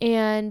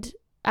 And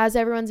as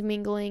everyone's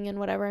mingling and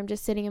whatever, I'm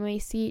just sitting in my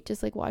seat,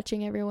 just like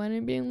watching everyone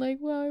and being like,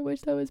 wow, I wish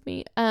that was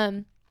me.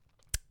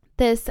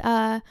 This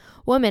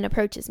woman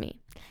approaches me.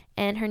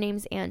 And her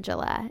name's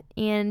Angela.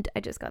 And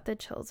I just got the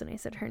chills when I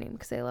said her name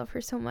because I love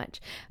her so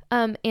much.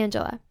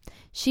 Angela.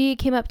 She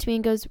came up to me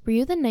and goes, were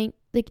you the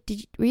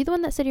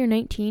one that said you're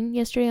 19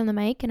 yesterday on the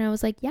mic? And I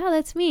was like, yeah,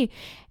 that's me.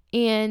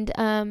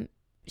 And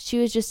she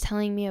was just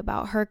telling me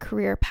about her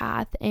career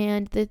path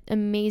and the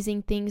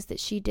amazing things that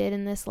she did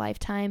in this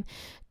lifetime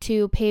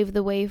to pave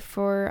the way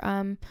for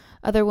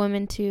other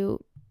women to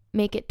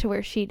make it to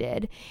where she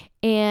did.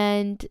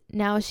 And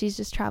now she's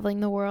just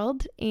traveling the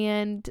world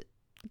and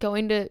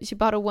she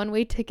bought a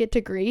one-way ticket to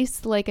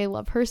Greece. Like I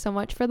love her so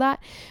much for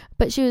that.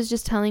 But she was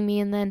just telling me,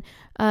 and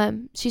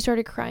then she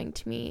started crying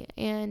to me,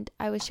 and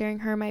I was sharing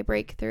her my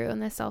breakthrough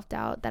and the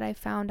self-doubt that I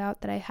found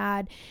out that I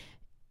had,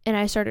 and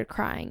I started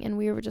crying, and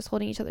we were just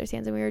holding each other's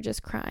hands and we were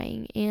just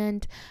crying.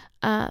 And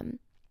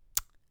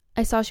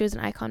I saw she was an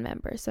icon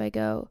member, so I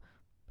go,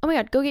 oh my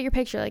God, go get your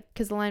picture. Like,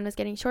 because the line was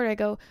getting shorter, I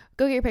go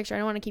get your picture. I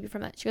don't want to keep you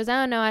from that. She goes,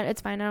 oh no,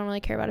 it's fine. I don't really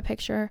care about a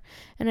picture.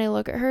 And I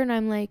look at her and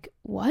I'm like,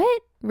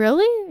 what?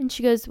 Really? And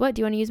she goes, what? Do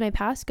you want to use my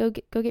pass? Go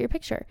get your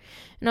picture.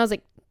 And I was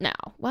like, no.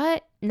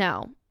 What?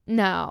 No.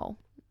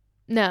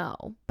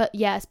 But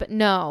yes, but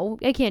no.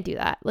 I can't do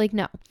that. Like,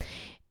 no.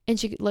 And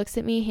she looks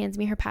at me, hands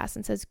me her pass,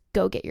 and says,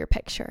 go get your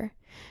picture.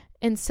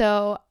 And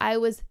so I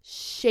was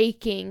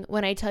shaking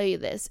when I tell you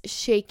this,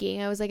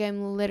 shaking. I was like,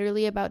 I'm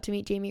literally about to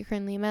meet Jamie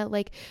Kern Lima,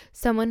 like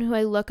someone who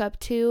I look up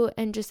to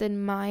and just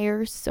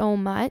admire so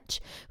much,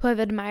 who I've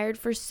admired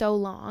for so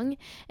long.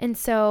 And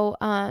so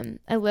I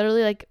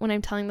literally, like, when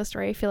I'm telling the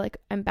story, I feel like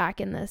I'm back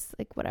in this,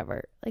 like,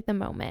 whatever, like the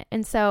moment.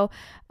 And so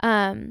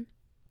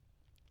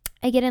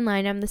I get in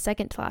line. I'm the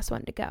second to last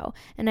one to go.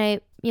 And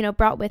I,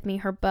 brought with me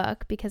her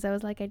book because I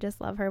was like, I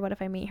just love her. What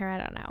if I meet her? I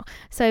don't know.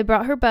 So I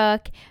brought her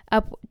book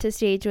up to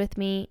stage with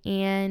me.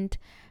 And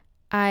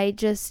I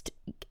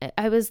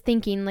was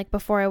thinking, like,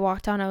 before I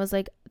walked on, I was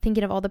like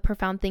thinking of all the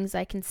profound things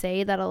I can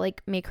say that'll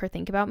like make her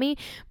think about me.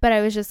 But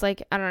I was just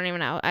like, I don't even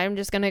know. I'm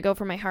just going to go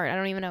for my heart. I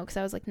don't even know. Cause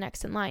I was like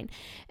next in line.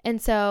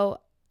 And so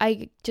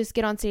I just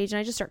get on stage and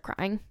I just start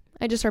crying.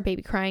 I just start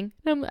baby crying.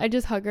 I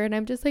just hug her and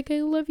I'm just like,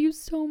 I love you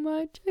so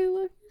much. I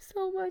love you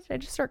so much. I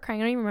just start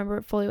crying. I don't even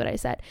remember fully what I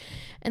said.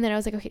 And then I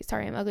was like, okay,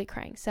 sorry, I'm ugly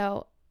crying.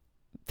 So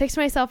fixed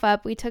myself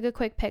up. We took a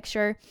quick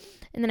picture.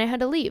 And then I had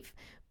to leave.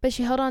 But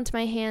she held on to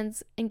my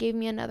hands and gave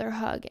me another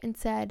hug and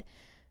said,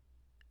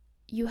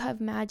 "You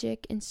have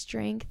magic and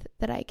strength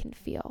that I can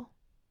feel."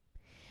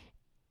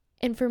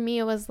 And for me,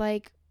 it was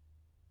like,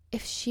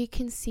 if she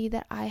can see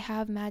that I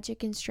have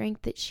magic and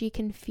strength that she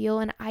can feel,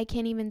 and I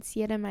can't even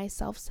see it in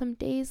myself some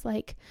days,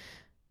 like,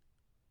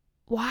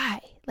 why?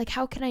 Like,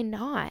 how can I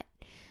not?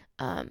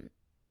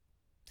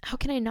 How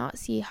can I not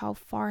see how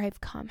far I've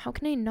come? How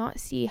can I not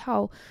see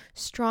how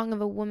strong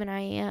of a woman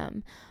I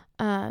am?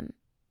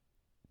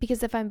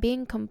 Because if I'm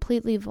being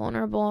completely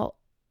vulnerable,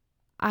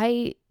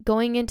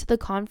 going into the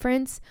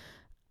conference,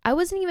 I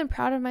wasn't even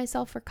proud of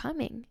myself for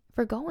going,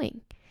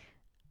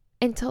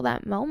 until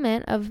that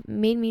moment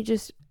made me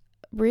just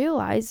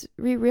realize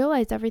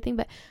everything.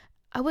 But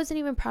I wasn't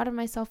even proud of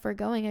myself for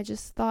going. I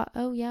just thought,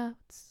 oh yeah,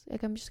 it's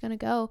like, I'm just going to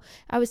go.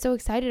 I was so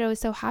excited. I was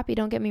so happy.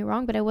 Don't get me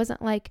wrong, but I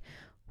wasn't like,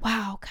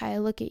 wow,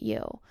 Kaya, look at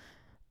you.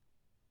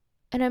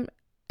 And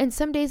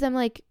some days I'm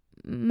like,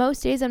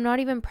 most days I'm not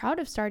even proud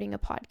of starting a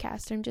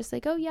podcast. I'm just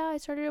like, oh yeah, I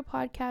started a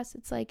podcast.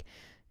 It's like,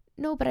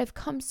 no, but I've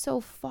come so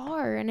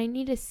far and I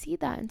need to see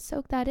that and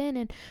soak that in.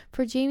 And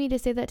for Jamie to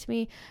say that to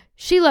me,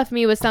 she left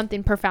me with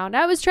something profound.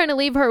 I was trying to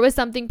leave her with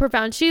something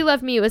profound. She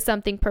left me with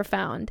something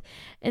profound.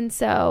 And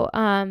so,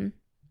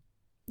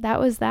 that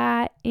was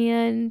that.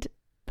 And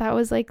that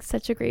was like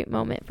such a great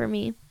moment for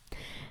me.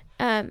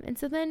 And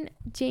so then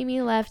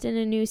Jamie left and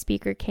a new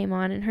speaker came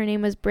on, and her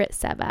name was Britt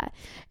Seva.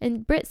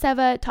 And Britt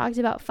Seva talked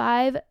about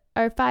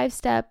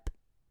 5-step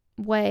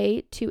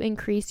way to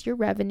increase your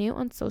revenue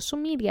on social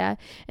media,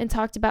 and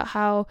talked about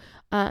how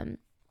a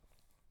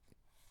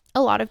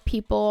lot of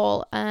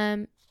people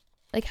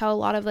how a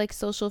lot of like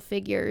social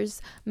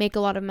figures make a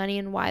lot of money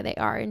and why they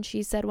are. And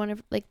she said one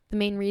of like the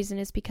main reason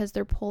is because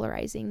they're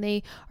polarizing.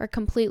 They are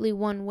completely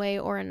one way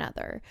or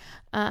another.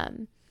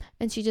 And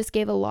she just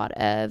gave a lot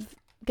of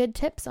good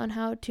tips on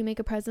how to make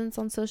a presence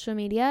on social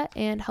media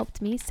and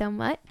helped me so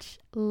much.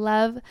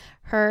 Love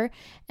her.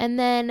 And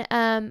then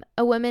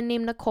a woman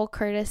named Nicole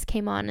Curtis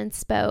came on and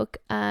spoke.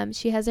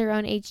 She has her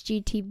own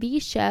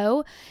HGTV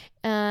show.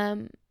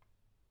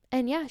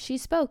 And yeah, she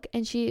spoke.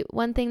 And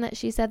one thing that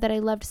she said that I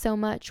loved so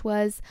much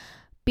was,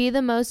 be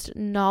the most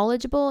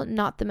knowledgeable,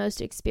 not the most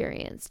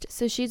experienced.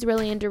 So she's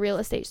really into real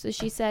estate. So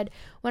she said,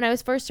 when I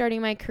was first starting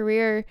my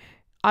career,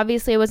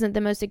 obviously I wasn't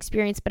the most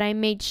experienced, but I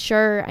made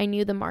sure I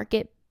knew the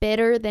market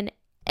better than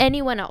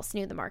anyone else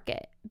knew the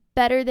market,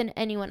 better than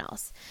anyone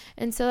else.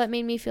 And so that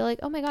made me feel like,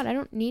 oh my God, I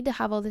don't need to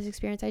have all this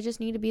experience. I just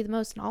need to be the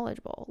most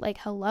knowledgeable. Like,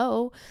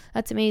 hello,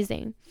 that's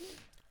amazing.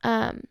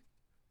 Yeah.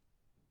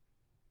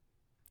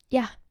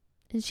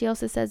 And she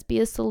also says, be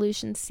a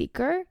solution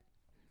seeker,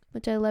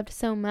 which I loved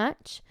so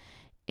much.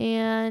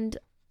 And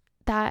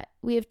that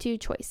we have two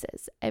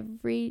choices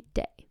every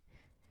day.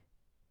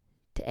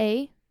 To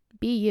A,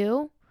 be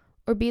you,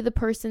 or be the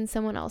person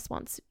someone else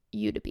wants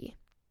you to be.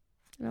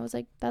 And I was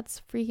like,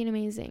 that's freaking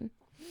amazing.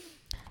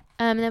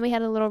 And then we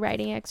had a little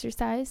writing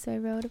exercise, so I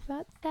wrote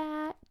about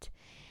that.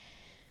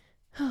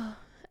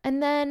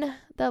 And then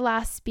the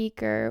last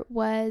speaker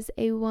was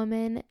a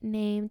woman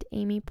named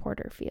Amy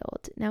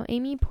Porterfield. Now,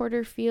 Amy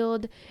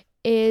Porterfield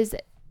is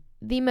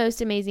the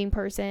most amazing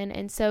person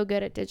and so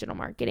good at digital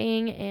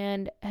marketing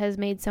and has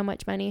made so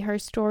much money. Her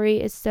story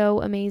is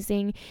so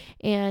amazing,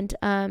 and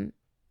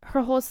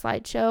her whole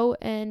slideshow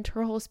and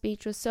her whole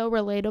speech was so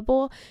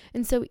relatable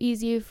and so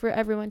easy for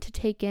everyone to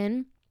take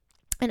in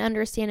and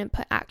understand and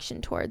put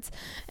action towards.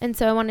 And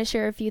so I want to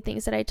share a few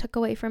things that I took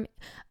away from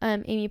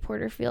Amy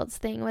Porterfield's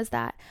thing. Was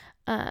that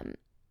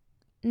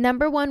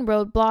number one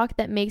roadblock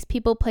that makes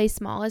people play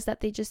small is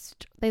that they feel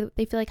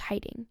like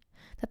hiding,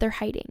 that they're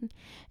hiding.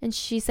 And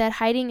she said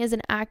hiding is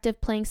an act of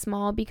playing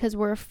small because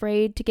we're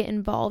afraid to get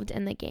involved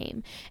in the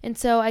game. And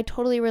so I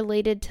totally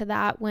related to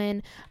that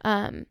when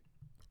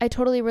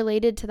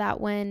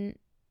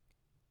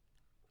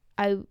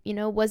I,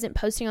 wasn't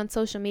posting on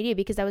social media,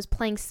 because I was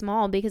playing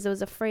small, because I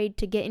was afraid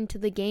to get into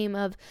the game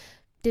of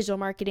digital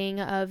marketing,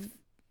 of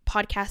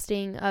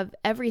podcasting, of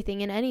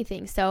everything and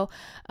anything. So,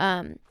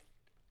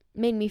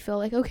 made me feel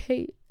like,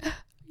 okay,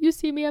 you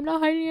see me, I'm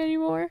not hiding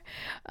anymore.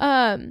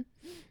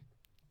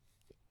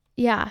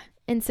 Yeah.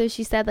 And so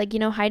she said,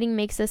 hiding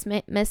makes us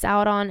miss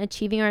out on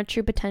achieving our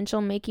true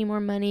potential, making more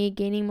money,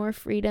 gaining more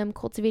freedom,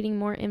 cultivating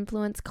more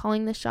influence,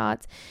 calling the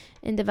shots,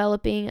 and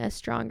developing a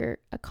stronger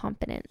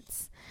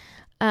competence.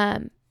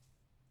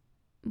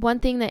 One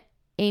thing that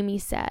Amy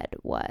said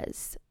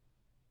was,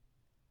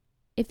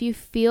 if you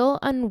feel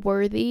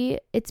unworthy,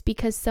 it's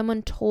because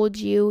someone told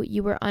you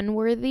were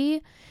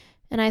unworthy.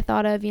 And I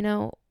thought of,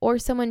 or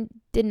someone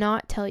did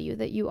not tell you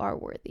that you are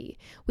worthy.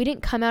 We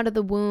didn't come out of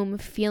the womb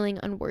feeling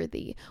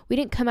unworthy. We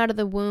didn't come out of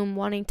the womb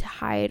wanting to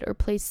hide or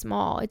play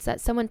small. It's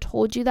that someone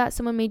told you that,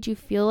 someone made you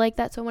feel like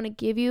that. So I want to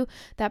give you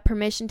that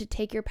permission to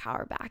take your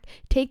power back.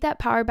 Take that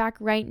power back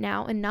right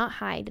now and not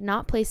hide,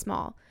 not play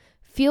small.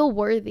 Feel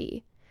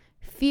worthy.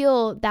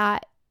 Feel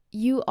that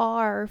you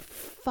are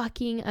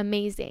fucking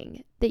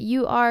amazing, that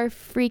you are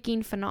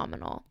freaking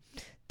phenomenal.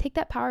 Take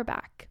that power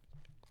back.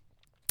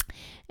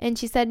 And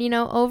she said,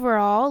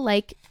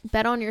 overall,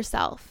 bet on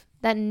yourself.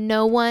 that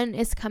no one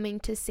is coming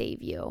to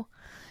save you.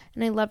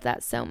 And I love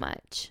that so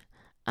much.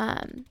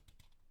 And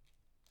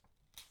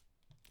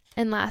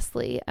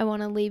lastly, I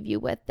want to leave you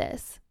with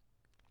this.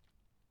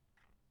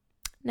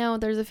 No,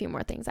 there's a few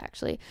more things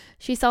actually.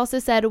 She's also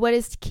said, what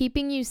is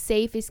keeping you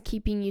safe is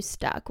keeping you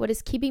stuck. What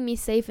is keeping me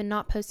safe and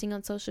not posting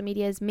on social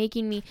media is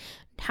making me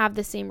have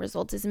the same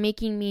results, is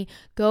making me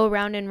go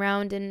round and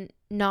round and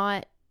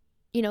not,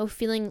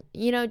 feeling,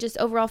 just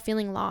overall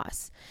feeling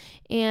loss.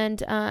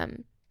 And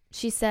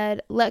she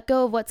said, let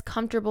go of what's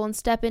comfortable and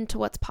step into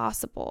what's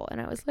possible.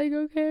 And I was like,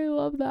 okay, I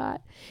love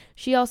that.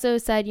 She also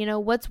said,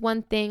 what's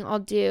one thing I'll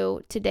do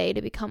today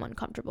to become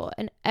uncomfortable?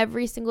 And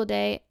every single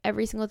day,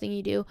 every single thing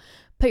you do,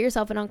 put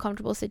yourself in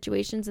uncomfortable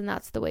situations, and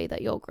that's the way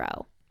that you'll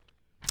grow.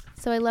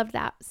 So I loved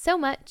that so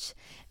much.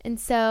 And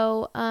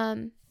so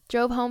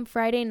drove home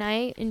Friday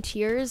night in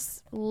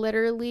tears,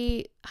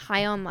 literally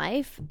high on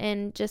life,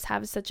 and just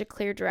have such a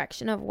clear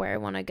direction of where I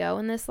want to go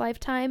in this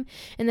lifetime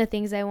and the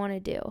things I want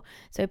to do.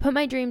 So I put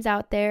my dreams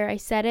out there. I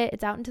said it.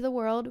 It's out into the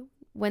world.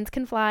 Winds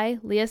can fly.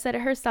 Leah said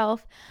it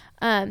herself.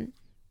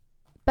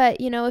 But,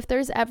 if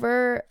there's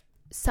ever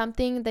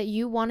something that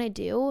you want to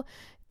do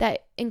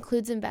that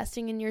includes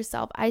investing in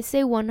yourself, I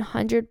say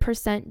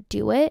 100%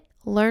 do it.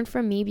 Learn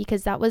from me,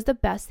 because that was the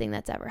best thing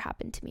that's ever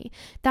happened to me.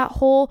 That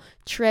whole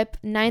trip,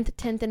 9th,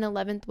 10th, and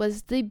 11th,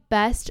 was the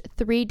best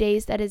 3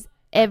 days that has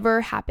ever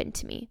happened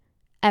to me,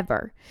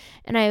 ever.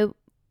 And I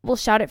will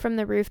shout it from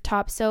the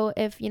rooftop. So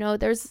if,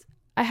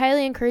 I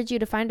highly encourage you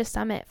to find a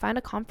summit, find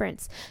a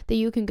conference that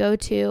you can go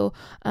to,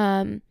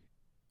 and,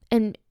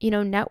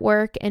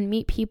 network and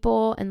meet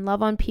people and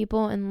love on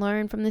people and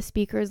learn from the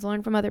speakers,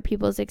 learn from other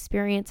people's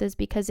experiences,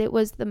 because it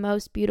was the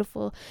most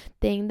beautiful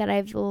thing that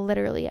I've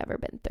literally ever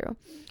been through,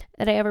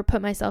 that I ever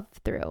put myself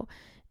through.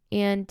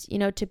 And,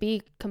 to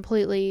be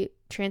completely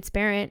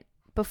transparent,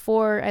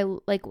 before I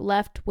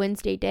left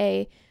Wednesday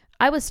day,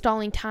 I was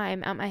stalling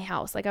time at my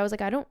house. I was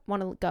like, I don't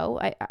want to go.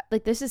 I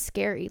this is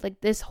scary.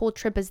 This whole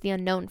trip is the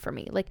unknown for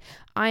me.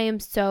 I am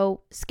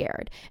so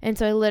scared. And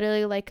so I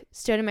literally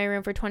stood in my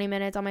room for 20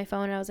 minutes on my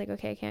phone. And I was like,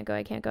 okay, I can't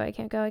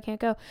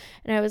go.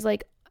 And I was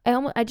like,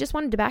 I just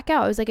wanted to back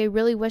out. I was like, I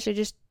really wish I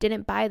just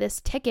didn't buy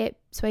this ticket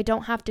so I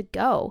don't have to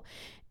go.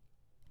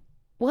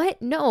 What?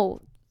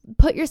 No.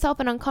 Put yourself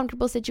in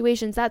uncomfortable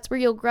situations. That's where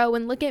you'll grow.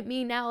 And look at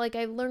me now.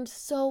 I've learned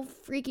so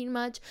freaking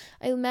much.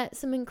 I met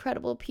some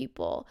incredible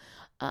people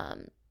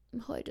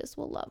who I just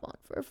will love on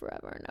for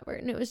forever and ever.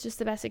 And it was just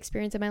the best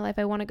experience of my life.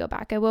 I want to go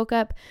back. I woke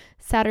up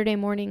Saturday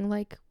morning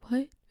what?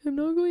 I'm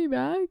not going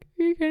back?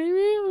 Are you kidding me?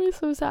 I was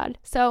so sad.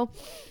 So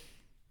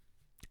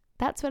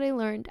that's what I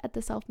learned at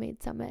the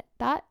Self-Made Summit.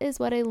 That is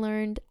what I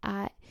learned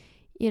at,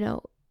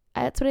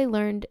 that's what I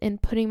learned in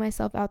putting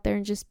myself out there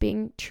and just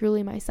being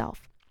truly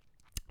myself.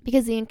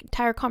 Because the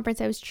entire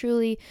conference, I was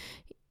truly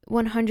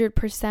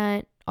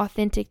 100%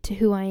 authentic to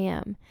who I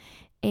am.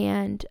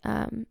 And,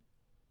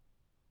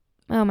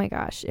 oh my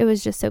gosh, it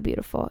was just so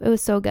beautiful. It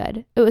was so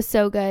good. It was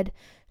so good.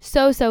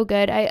 So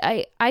good.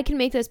 I can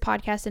make this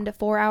podcast into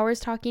 4 hours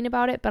talking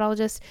about it, but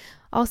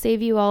I'll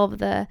save you all of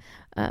the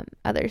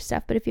other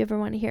stuff. But if you ever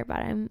want to hear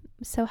about it, I'm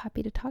so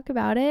happy to talk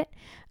about it.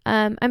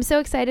 I'm so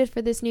excited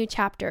for this new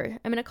chapter.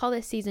 I'm going to call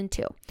this season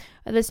 2.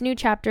 This new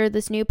chapter,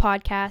 this new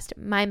podcast,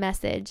 my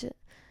message.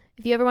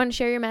 If you ever want to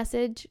share your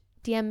message,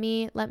 DM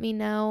me, let me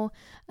know.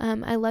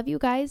 I love you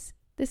guys.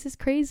 This is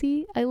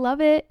crazy. I love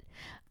it.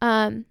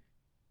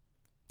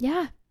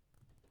 Yeah,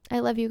 I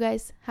love you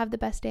guys. Have the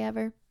best day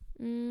ever.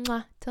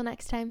 Mwah. Till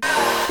next time.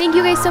 Thank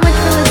you guys so much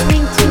for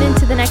listening. Tune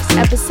into the next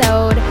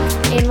episode.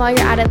 And while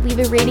you're at it, leave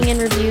a rating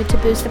and review to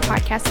boost the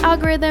podcast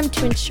algorithm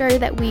to ensure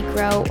that we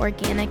grow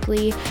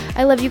organically.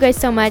 I love you guys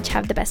so much.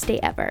 Have the best day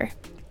ever.